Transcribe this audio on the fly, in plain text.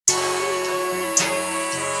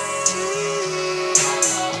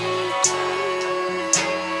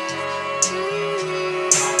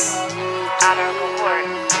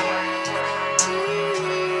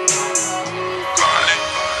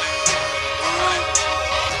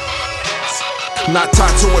Not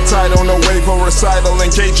tied to a title, no wave or recital,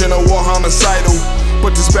 engaged in a war homicidal.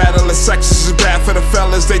 But this battle of sexes is bad for the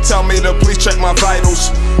fellas. They tell me to please check my vitals.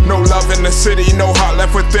 No love in the city, no heart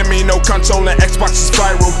left within me. No console and Xbox is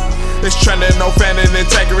viral. It's trending, no fan and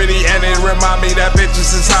integrity. And it remind me that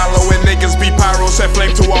bitches is hollow and niggas be pyro. Set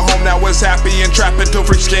flame to a home that was happy and trap until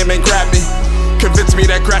freaks came and grabbed me. Convince me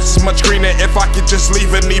that grass is much greener. If I could just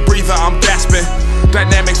leave a knee breather, I'm gasping.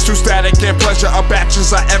 Dynamics too static and pleasure of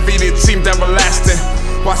batches I envied, it seemed everlasting.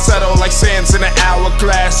 Why settle like sands in an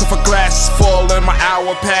hourglass? If a glass is full and my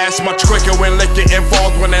hour pass, much quicker when liquor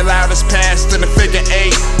involved when the loudest passed. In a figure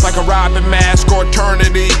 8, like a Robin mask or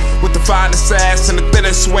eternity, with the finest ass and the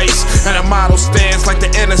thinnest waist. And a model stands like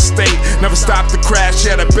the interstate, never stopped to crash,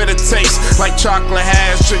 she had a bitter taste. Like chocolate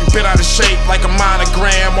hash, she been out of shape, like a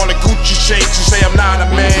monogram on a Gucci shake. She say I'm not a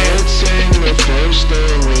man. The first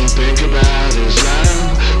thing we think about is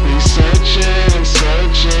love. We searching and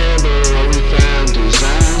searching, but what we found is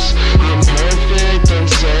us. I'm perfect, I'm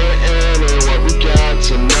certain, and what we got's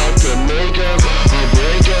enough to make up or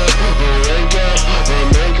break up or wake up or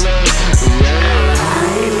make love. Yeah.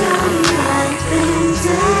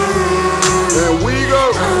 There we go.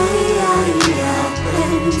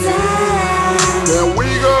 There we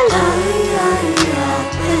go.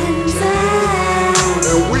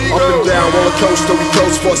 Up and down, roller coaster, we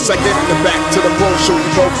coast for a second. Then back to the bullshit, we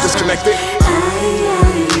both disconnected.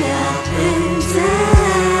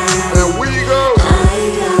 There we go.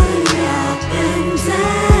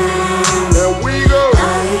 There we go.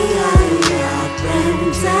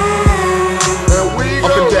 There we go.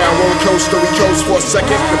 Up and down, roller coaster, we coast for a second.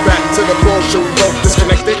 Then back to the bullshit, we both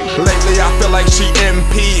disconnected. Lately I feel like she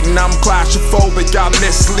impeding, I'm claustrophobic, I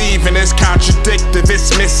misleading. It's contradictive,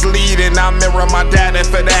 it's misleading. I mirror my dad, and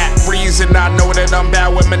for that reason I know that I'm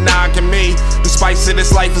bad with monogamy. The spice of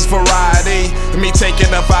this life is variety, and me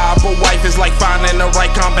taking a viable wife is like finding the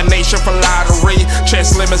right combination for lottery.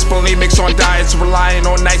 Chance limits, bulimics on diets, relying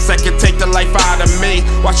on nights that can take the life out of me.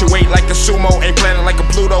 Watch it weight like a sumo, ain't planning like a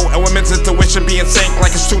Pluto, and women's intuition be in sync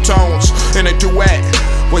like it's two tones in a duet.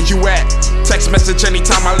 Where you at? Text message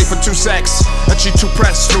anytime I leave for 2 secs. And she too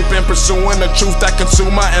pressed, snooping, pursuing the truth that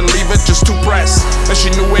consume her and leave it just too pressed. And she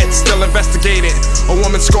knew it, still investigated. A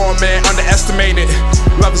woman's scorn, man, underestimated.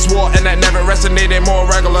 Love is war and that never resonated. More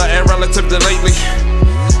regular and relative to lately.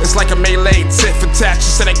 It's like a melee, tit for tat. She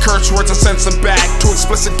said that curse words, I sense her back. Too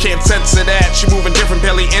explicit, can't censor that. She moving different,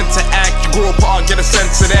 barely interact. You grew apart, get a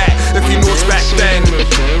sense of that. If you knew us back then. The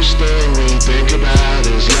first thing we think about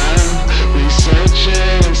is love. We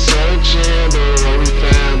searching and searching, but what we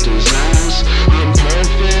found is us. I'm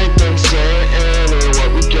perfect, I'm certain, and what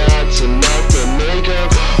we got's enough to make up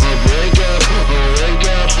or break up or wake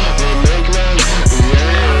up or make love.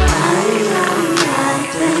 Yeah.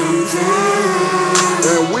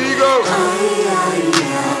 There we go.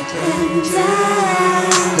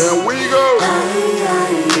 There we go.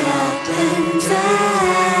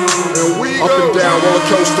 There we go. Up and down, roller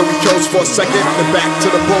coaster, we coast for a second. Then back to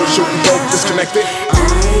the bullshit, we both disconnected.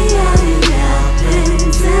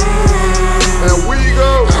 There we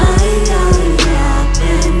go.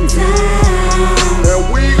 There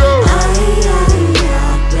we go.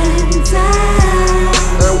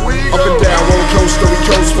 There we go. Up and down, roller coaster, we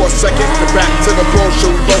coast for a second. Then back to the bullshit,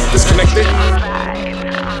 we both disconnected.